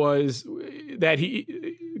Miami was that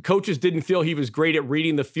coaches didn't feel he was great at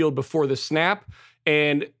reading the field before the snap,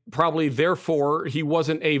 and probably therefore he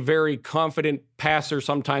wasn't a very confident passer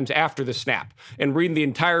sometimes after the snap. And reading the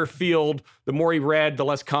entire field, the more he read, the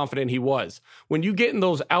less confident he was. When you get in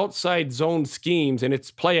those outside zone schemes and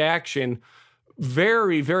it's play action,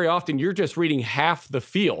 very, very often you're just reading half the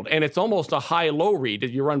field, and it's almost a high-low read.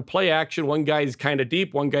 You run play action, one guy's kind of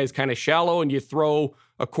deep, one guy's kind of shallow, and you throw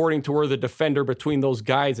according to where the defender between those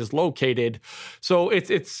guys is located. So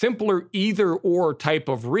it's simpler either-or type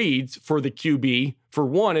of reads for the QB, for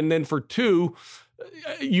one, and then for two,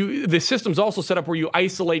 the system's also set up where you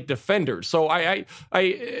isolate defenders. So I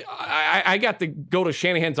got to go to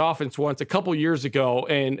Shanahan's offense once a couple years ago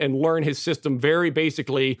and learn his system very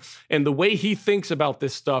basically. And the way he thinks about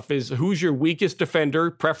this stuff is who's your weakest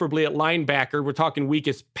defender, preferably at linebacker. We're talking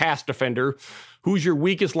weakest pass defender. Who's your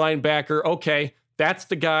weakest linebacker? Okay, that's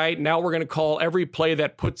the guy. Now we're going to call every play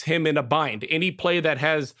that puts him in a bind. Any play that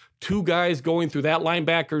has two guys going through that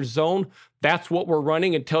linebacker's zone, that's what we're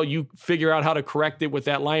running until you figure out how to correct it with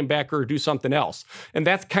that linebacker or do something else. And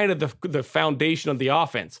that's kind of the foundation of the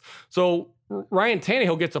offense. So Ryan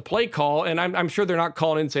Tannehill gets a play call, and I'm sure they're not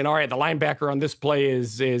calling in saying, all right, the linebacker on this play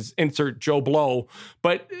is insert Joe Blow.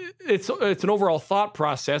 But it's an overall thought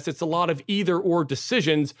process. It's a lot of either or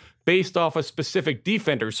decisions based off a specific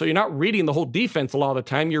defender. So you're not reading the whole defense a lot of the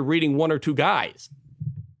time. You're reading one or two guys.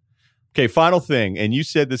 Okay, final thing. And you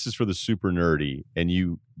said this is for the super nerdy, and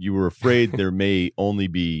you were afraid there may only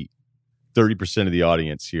be 30% of the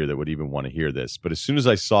audience here that would even want to hear this. But as soon as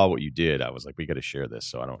I saw what you did, I was like, we got to share this.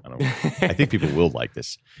 So I don't I think people will like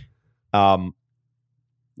this.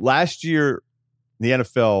 Last year in the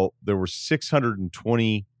NFL, there were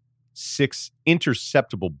 626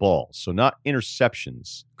 interceptable balls. So not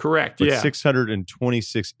interceptions. Correct. But yeah.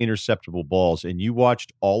 626 interceptable balls. And you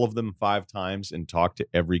watched all of them 5 times and talked to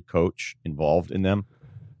every coach involved in them.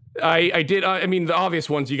 I did. I mean, the obvious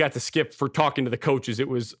ones you got to skip for talking to the coaches. It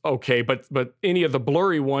was okay, but any of the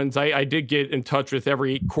blurry ones, I did get in touch with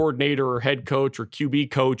every coordinator or head coach or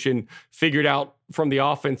QB coach and figured out from the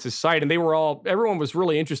offensive side. And everyone was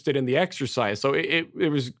really interested in the exercise. So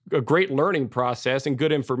it was a great learning process and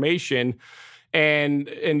good information.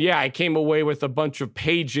 And yeah, I came away with a bunch of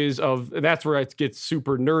pages of, that's where it gets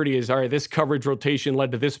super nerdy is, all right, this coverage rotation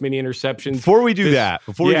led to this many interceptions. Before we do that,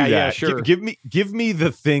 sure. Give me the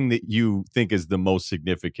thing that you think is the most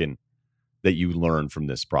significant that you learned from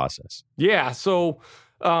this process. Yeah. So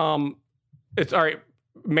it's all right,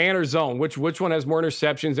 man or zone, which one has more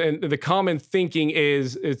interceptions? And the common thinking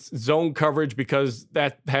is it's zone coverage because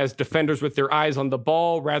that has defenders with their eyes on the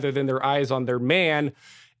ball rather than their eyes on their man.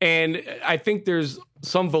 And I think there's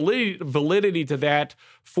some validity to that.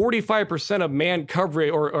 45% of man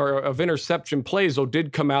coverage or of interception plays, though,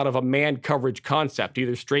 did come out of a man coverage concept,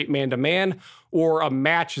 either straight man-to-man or a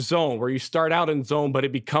match zone, where you start out in zone, but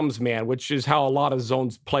it becomes man, which is how a lot of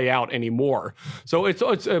zones play out anymore. So it's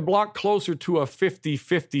a lot closer to a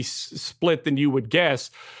 50-50 split than you would guess.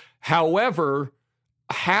 However,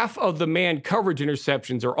 half of the man coverage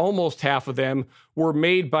interceptions, or almost half of them, were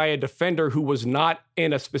made by a defender who was not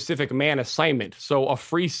in a specific man assignment. So a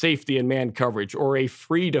free safety in man coverage or a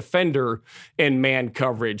free defender in man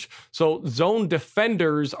coverage. So zone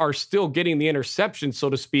defenders are still getting the interception, so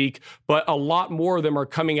to speak, but a lot more of them are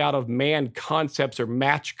coming out of man concepts or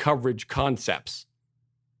match coverage concepts.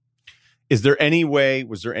 Was there any way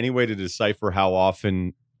to decipher how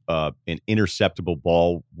often an interceptable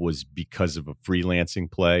ball was because of a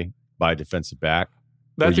freelancing play by a defensive back?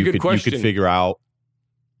 That's a good question. You could figure out.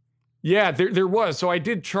 Yeah, there was. So I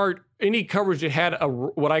did chart any coverage that had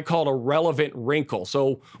what I called a relevant wrinkle.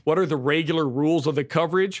 So what are the regular rules of the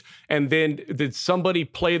coverage? And then did somebody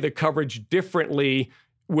play the coverage differently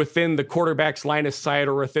within the quarterback's line of sight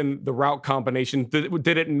or within the route combination?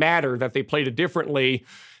 Did it matter that they played it differently?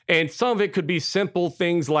 And some of it could be simple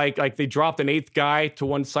things like they dropped an eighth guy to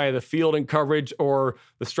one side of the field in coverage, or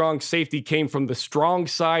the strong safety came from the strong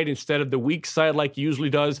side instead of the weak side like he usually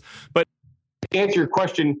does. But to answer your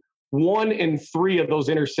question, 1 in 3 of those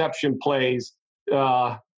interception plays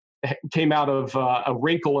came out of a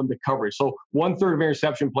wrinkle in the coverage. So 1/3 of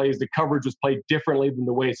interception plays, the coverage was played differently than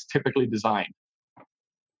the way it's typically designed.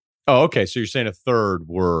 Oh, okay. So you're saying a third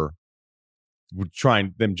were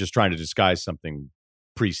trying to disguise something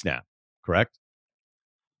pre-snap, correct?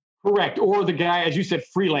 Correct. Or the guy, as you said,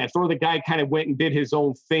 freelance, or the guy kind of went and did his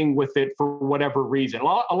own thing with it for whatever reason. A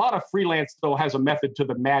lot of freelance, though, has a method to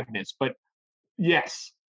the madness, but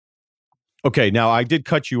yes. Okay, now I did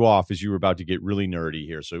cut you off as you were about to get really nerdy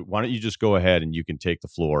here. So why don't you just go ahead and you can take the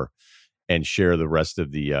floor and share the rest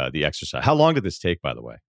of the exercise. How long did this take, by the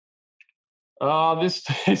way? This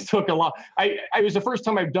took a lot. I was the first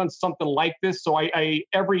time I've done something like this, so I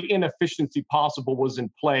every inefficiency possible was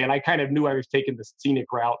in play, and I kind of knew I was taking the scenic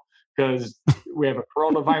route because we have a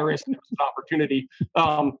coronavirus and there's an opportunity.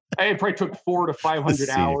 It probably took 400 to 500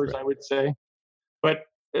 hours, I would say. But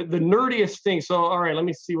the nerdiest thing. So, all right, let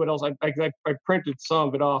me see what else. I printed some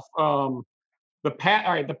of it off. The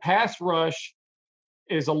pass rush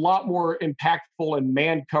is a lot more impactful in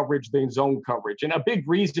man coverage than zone coverage. And a big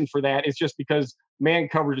reason for that is just because man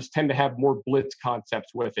coverages tend to have more blitz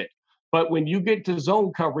concepts with it. But when you get to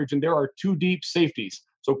zone coverage, and there are 2 deep safeties,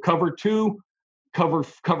 so cover 2, cover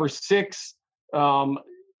 6,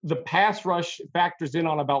 the pass rush factors in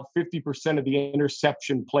on about 50% of the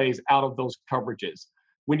interception plays out of those coverages.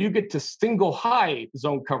 When you get to single high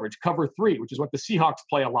zone coverage, cover 3, which is what the Seahawks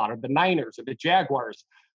play a lot, or the Niners or the Jaguars,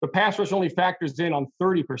 the pass rush only factors in on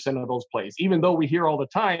 30% of those plays, even though we hear all the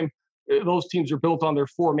time those teams are built on their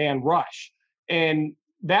 4-man rush. And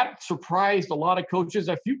that surprised a lot of coaches.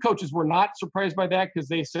 A few coaches were not surprised by that because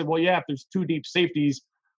they said, well, yeah, if there's 2 deep safeties,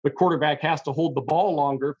 the quarterback has to hold the ball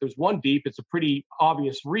longer. If there's 1 deep, it's a pretty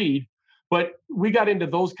obvious read. But we got into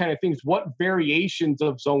those kind of things. What variations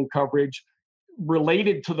of zone coverage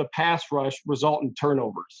related to the pass rush result in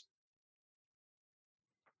turnovers?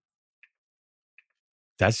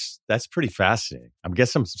 That's pretty fascinating. I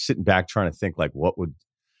guess I'm sitting back trying to think like what would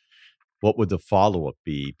the follow-up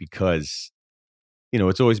be, because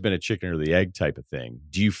it's always been a chicken or the egg type of thing.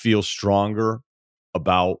 Do you feel stronger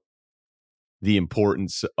about the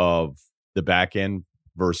importance of the back end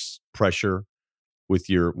versus pressure with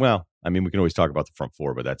your, well, I mean, we can always talk about the front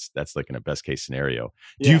 4, but that's like in a best case scenario.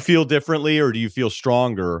 Do you feel differently, or do you feel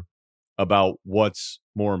stronger about what's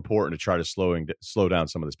more important to try to slow down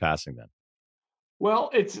some of this passing then?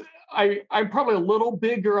 Well, I'm probably a little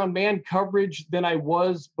bigger on man coverage than I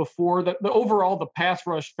was before. The overall, the pass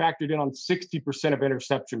rush factored in on 60% of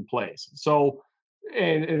interception plays. So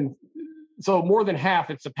and so more than half,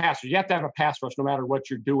 it's a pass rush. You have to have a pass rush no matter what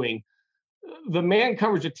you're doing. The man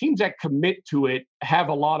coverage, the teams that commit to it have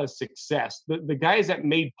a lot of success. The guys that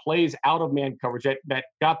made plays out of man coverage, that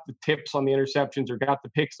got the tips on the interceptions or got the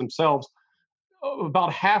picks themselves,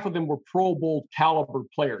 about half of them were Pro Bowl caliber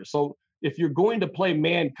players. So if you're going to play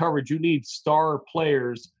man coverage, you need star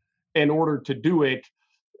players in order to do it.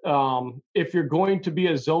 If you're going to be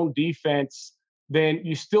a zone defense, then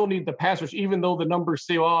you still need the pass rush, even though the numbers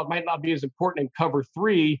say, it might not be as important in cover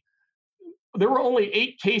 3. There were only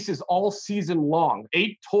 8 cases all season long,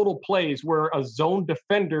 8 total plays where a zone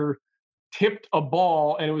defender tipped a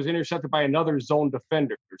ball and it was intercepted by another zone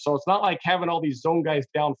defender. So it's not like having all these zone guys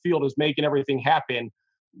downfield is making everything happen.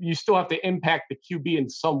 You still have to impact the QB in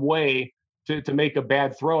some way to make a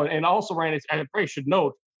bad throw. And also, Ryan, I probably should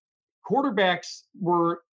note, quarterbacks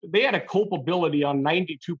they had a culpability on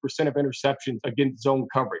 92% of interceptions against zone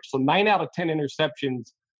coverage. So 9 out of 10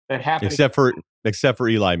 interceptions that happened. Except for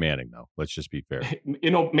Eli Manning, though. Let's just be fair.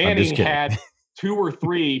 Manning had 2 or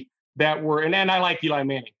 3 that were, and I like Eli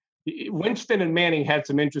Manning. Winston and Manning had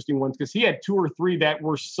some interesting ones because he had 2 or 3 that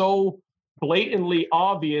were so blatantly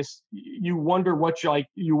obvious. You wonder what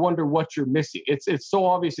you're missing. It's so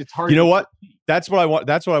obvious. It's hard. You know what? That's what I want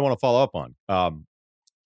to follow up on.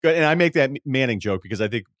 And I make that Manning joke because I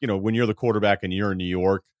think, when you're the quarterback and you're in New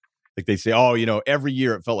York, like they say, every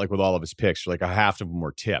year it felt like with all of his picks, like a half of them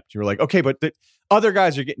were tipped. You're like, okay, but the other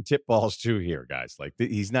guys are getting tip balls too here, guys. Like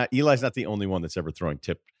Eli's not the only one that's ever throwing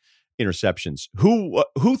tip interceptions.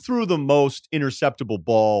 Who threw the most interceptable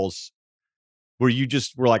balls where you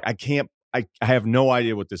just were like, I have no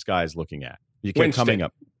idea what this guy is looking at? You kept coming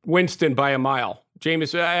up. Winston by a mile.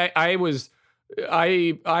 Jameis,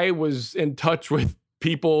 I was in touch with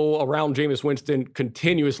people around Jameis Winston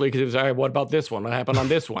continuously because it was, all right, what about this one? What happened on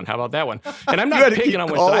this one? How about that one? And I'm not picking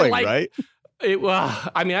on Winston.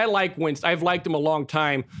 I like Winston. I've liked him a long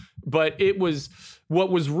time, but it was what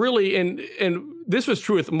was really, and this was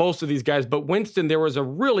true with most of these guys, but Winston, there was a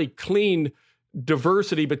really clean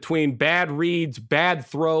diversity between bad reads, bad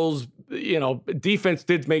throws. Defense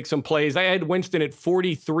did make some plays. I had Winston at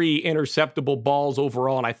 43 interceptable balls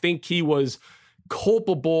overall, and I think he was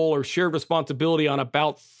culpable or shared responsibility on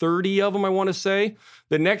about 30 of them, I want to say.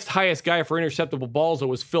 The next highest guy for interceptable balls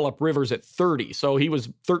was Phillip Rivers at 30. So he was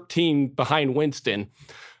 13 behind Winston.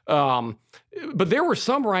 But there were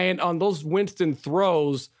some, Ryan, on those Winston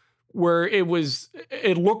throws where it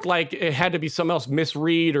looked like it had to be some else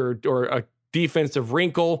misread or a defensive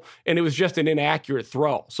wrinkle, and it was just an inaccurate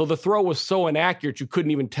throw. So the throw was so inaccurate, you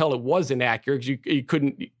couldn't even tell it was inaccurate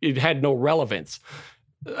because it had no relevance.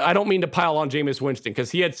 I don't mean to pile on Jameis Winston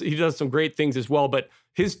because he does some great things as well, but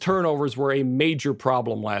his turnovers were a major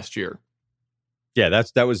problem last year. Yeah,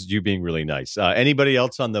 that was you being really nice. Anybody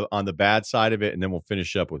else on the bad side of it, and then we'll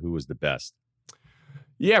finish up with who was the best.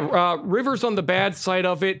 Yeah, Rivers on the bad side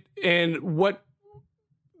of it, and what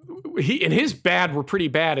he and his bad were pretty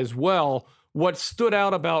bad as well. What stood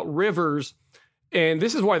out about Rivers, and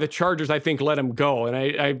this is why the Chargers, I think, let him go.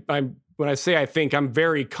 And I'm when I say I think, I'm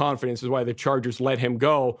very confident this is why the Chargers let him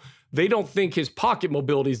go. They don't think his pocket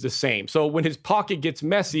mobility is the same. So when his pocket gets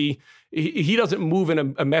messy, he doesn't move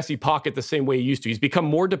in a messy pocket the same way he used to. He's become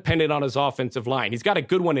more dependent on his offensive line. He's got a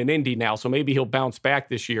good one in Indy now, so maybe he'll bounce back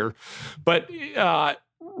this year. But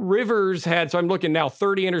Rivers had, so I'm looking now,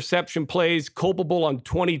 30 interception plays, culpable on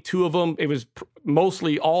 22 of them. It was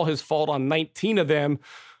mostly all his fault on 19 of them.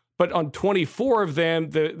 But on 24 of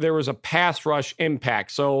them, there was a pass rush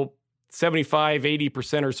impact. So 75,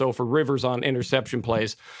 80% or so for Rivers on interception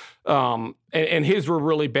plays. And his were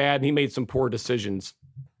really bad, and he made some poor decisions.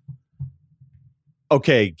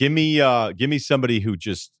 Okay, give me somebody who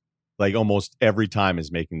just like almost every time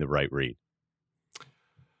is making the right read.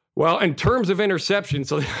 Well, in terms of interceptions,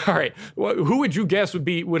 so all right, who would you guess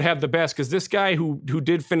would have the best? Because this guy who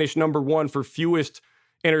did finish number 1 for fewest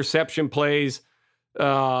interception plays,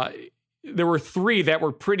 there were 3 that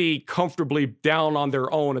were pretty comfortably down on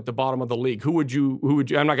their own at the bottom of the league. Who would you?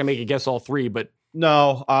 I'm not gonna make you guess all 3, but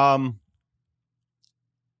no. I'm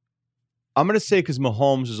gonna say because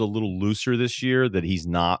Mahomes is a little looser this year that he's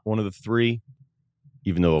not one of the 3.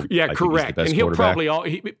 Even though, yeah, correct, and he'll probably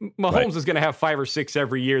Mahomes is going to have 5 or 6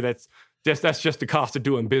 every year. That's just the cost of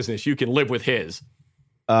doing business. You can live with his.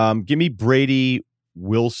 Give me Brady,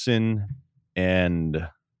 Wilson, and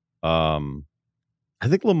I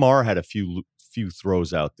think Lamar had a few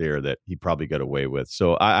throws out there that he probably got away with.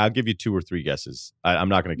 So I'll give you 2 or 3 guesses. I'm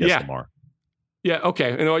not going to guess Lamar. Yeah,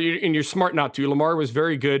 okay. And you're smart not to. Lamar was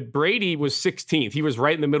very good. Brady was 16th. He was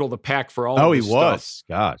right in the middle of the pack for all of his stuff. Oh, he was.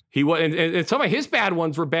 God. He was. And some of his bad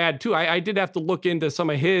ones were bad, too. I did have to look into some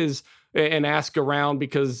of his. and ask around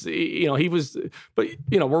because, he was, but,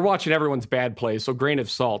 we're watching everyone's bad plays, so grain of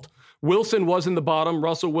salt. Wilson was in the bottom.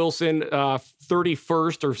 Russell Wilson,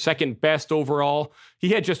 31st or second best overall. He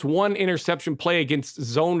had just one interception play against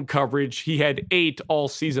zone coverage. He had 8 all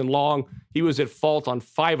season long. He was at fault on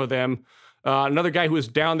 5 of them. Another guy who was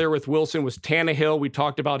down there with Wilson was Tannehill. We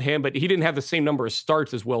talked about him, but he didn't have the same number of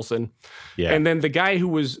starts as Wilson. Yeah. And then the guy who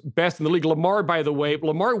was best in the league, Lamar, by the way,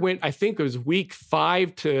 Lamar went, I think it was week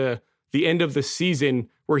 5 to the end of the season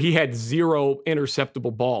where he had 0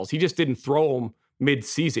 interceptable balls. He just didn't throw them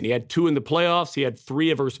mid-season. He had 2 in the playoffs. He had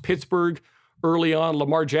 3 versus Pittsburgh early on.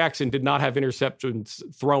 Lamar Jackson did not have interceptions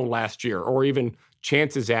thrown last year or even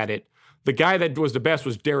chances at it. The guy that was the best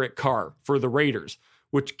was Derek Carr for the Raiders,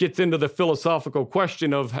 which gets into the philosophical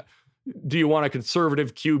question of, do you want a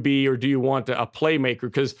conservative QB or do you want a playmaker?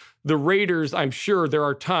 Because the Raiders, I'm sure there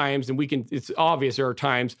are times, and it's obvious there are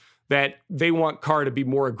times that they want Carr to be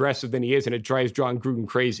more aggressive than he is, and it drives John Gruden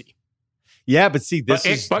crazy. Yeah, but see, this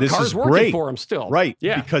is Carr's working great for him still. Right,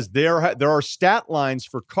 yeah. Because there are stat lines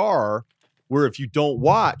for Carr where if you don't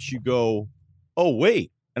watch, you go, oh,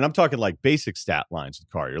 wait. And I'm talking like basic stat lines with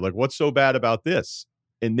Carr. You're like, what's so bad about this?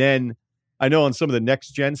 And then I know on some of the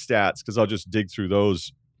next-gen stats, because I'll just dig through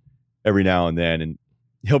those every now and then, and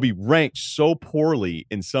he'll be ranked so poorly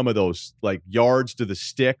in some of those, like yards to the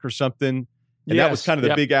stick or something. And that was kind of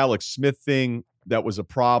the big Alex Smith thing that was a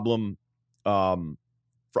problem.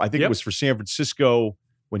 I think it was for San Francisco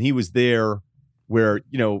when he was there, where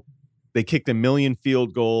they kicked 1 million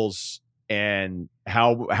field goals, and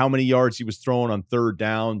how many yards he was throwing on third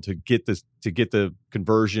down to get the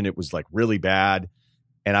conversion. It was like really bad.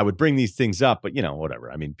 And I would bring these things up, but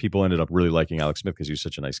whatever. I mean, people ended up really liking Alex Smith because he was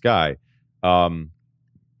such a nice guy.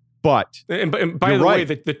 But by the way,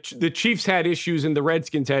 the Chiefs had issues and the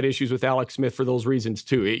Redskins had issues with Alex Smith for those reasons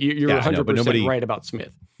too. You're 100% right about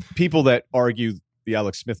Smith. People that argue the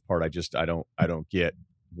Alex Smith part, I don't get.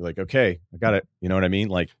 You're like, okay, I got it. You know what I mean?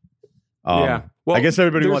 Like, well, I guess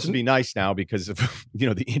everybody wants to be nice now because of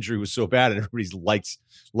the injury was so bad and everybody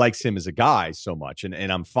likes him as a guy so much, and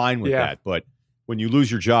I'm fine with that. But when you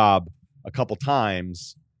lose your job a couple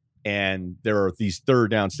times and there are these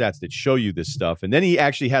third down stats that show you this stuff, and then he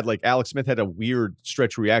actually had Alex Smith had a weird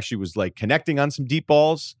stretch where he actually was connecting on some deep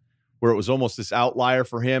balls where it was almost this outlier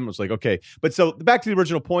for him. It was like, okay, but so back to the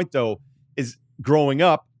original point though is growing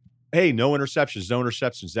up, hey, no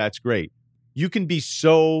interceptions, that's great. You can be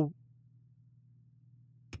so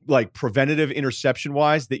preventative interception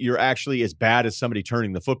wise that you're actually as bad as somebody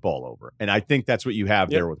turning the football over, and I think that's what you have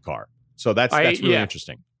there with Carr. So that's really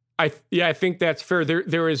interesting. I think that's fair.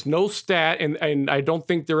 There is no stat, and I don't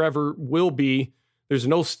think there ever will be. There's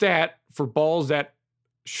no stat for balls that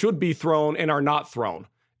should be thrown and are not thrown.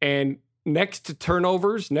 And next to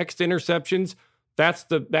turnovers, next to interceptions, that's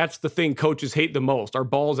the thing coaches hate the most, are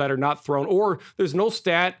balls that are not thrown. Or there's no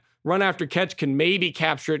stat, run after catch can maybe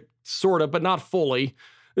capture it, sort of, but not fully.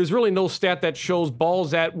 There's really no stat that shows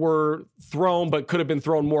balls that were thrown but could have been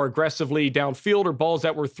thrown more aggressively downfield, or balls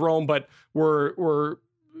that were thrown but were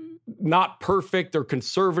not perfect or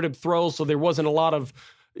conservative throws, so there wasn't a lot of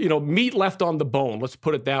meat left on the bone. Let's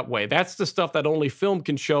put it that way. That's the stuff that only film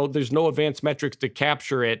can show. There's no advanced metrics to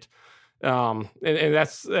capture it. And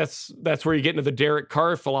that's where you get into the Derek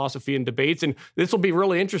Carr philosophy and debates. And this will be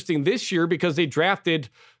really interesting this year because they drafted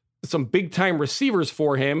some big time receivers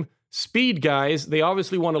for him. Speed guys, they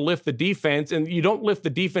obviously want to lift the defense, and you don't lift the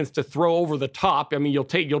defense to throw over the top. I mean, you'll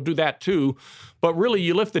do that too, but really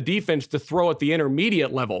you lift the defense to throw at the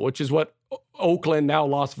intermediate level, which is what Oakland, now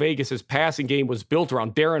Las Vegas's passing game was built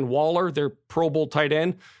around. Darren Waller, their Pro Bowl tight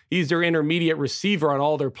end, he's their intermediate receiver on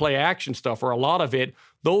all their play action stuff, or a lot of it.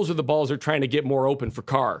 Those are the balls they're trying to get more open for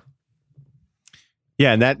Carr.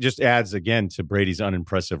 Yeah, and that just adds, again, to Brady's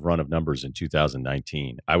unimpressive run of numbers in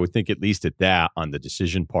 2019. I would think at least at that, on the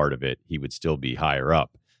decision part of it, he would still be higher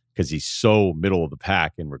up because he's so middle of the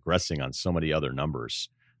pack and regressing on so many other numbers.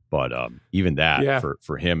 But even that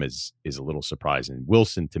for him is a little surprising.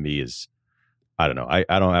 Wilson, to me, is, I don't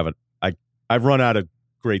know. I've run out of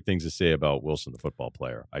great things to say about Wilson, the football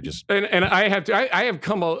player. I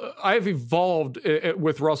have evolved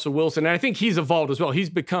with Russell Wilson, and I think he's evolved as well.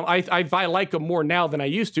 He's become, I like him more now than I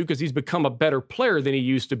used to because he's become a better player than he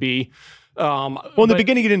used to be. In the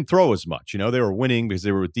beginning, he didn't throw as much. They were winning because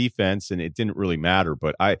they were with defense, and it didn't really matter.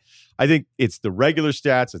 But I think it's the regular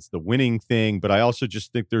stats, it's the winning thing. But I also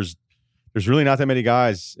just think there's really not that many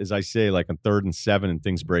guys, as I say, like on 3rd and 7 and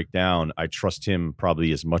things break down. I trust him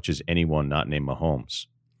probably as much as anyone not named Mahomes.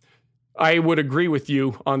 I would agree with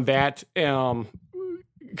you on that.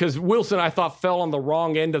 Because Wilson, I thought, fell on the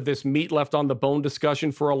wrong end of this meat left on the bone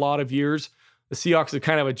discussion for a lot of years. The Seahawks have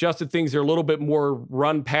kind of adjusted things. They're a little bit more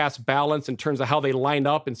run-pass balance in terms of how they line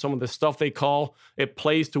up and some of the stuff they call. It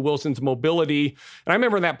plays to Wilson's mobility. And I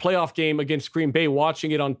remember in that playoff game against Green Bay,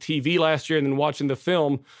 watching it on TV last year and then watching the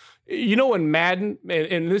film. You know, in Madden,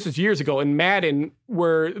 and this is years ago, in Madden,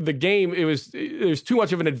 where the game, there's too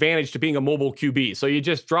much of an advantage to being a mobile QB. So you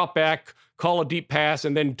just drop back, call a deep pass,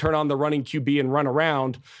 and then turn on the running QB and run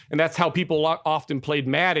around. And that's how people often played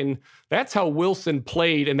Madden. That's how Wilson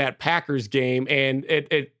played in that Packers game, and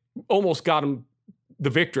it almost got him the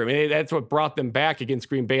victory. I mean, that's what brought them back against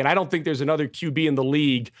Green Bay. And I don't think there's another QB in the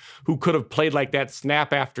league who could have played like that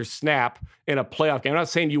snap after snap in a playoff game. I'm not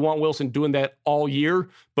saying you want Wilson doing that all year,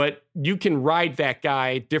 but you can ride that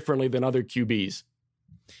guy differently than other QBs.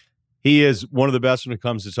 He is one of the best when it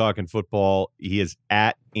comes to talking football. He is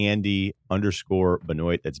at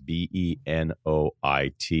Andy_Benoit. That's Benoit. And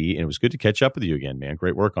it was good to catch up with you again, man.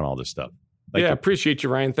 Great work on all this stuff. Thank you. Appreciate you,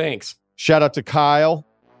 Ryan. Thanks. Shout out to Kyle.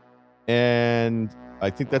 And I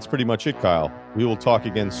think that's pretty much it, Kyle. We will talk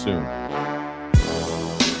again soon.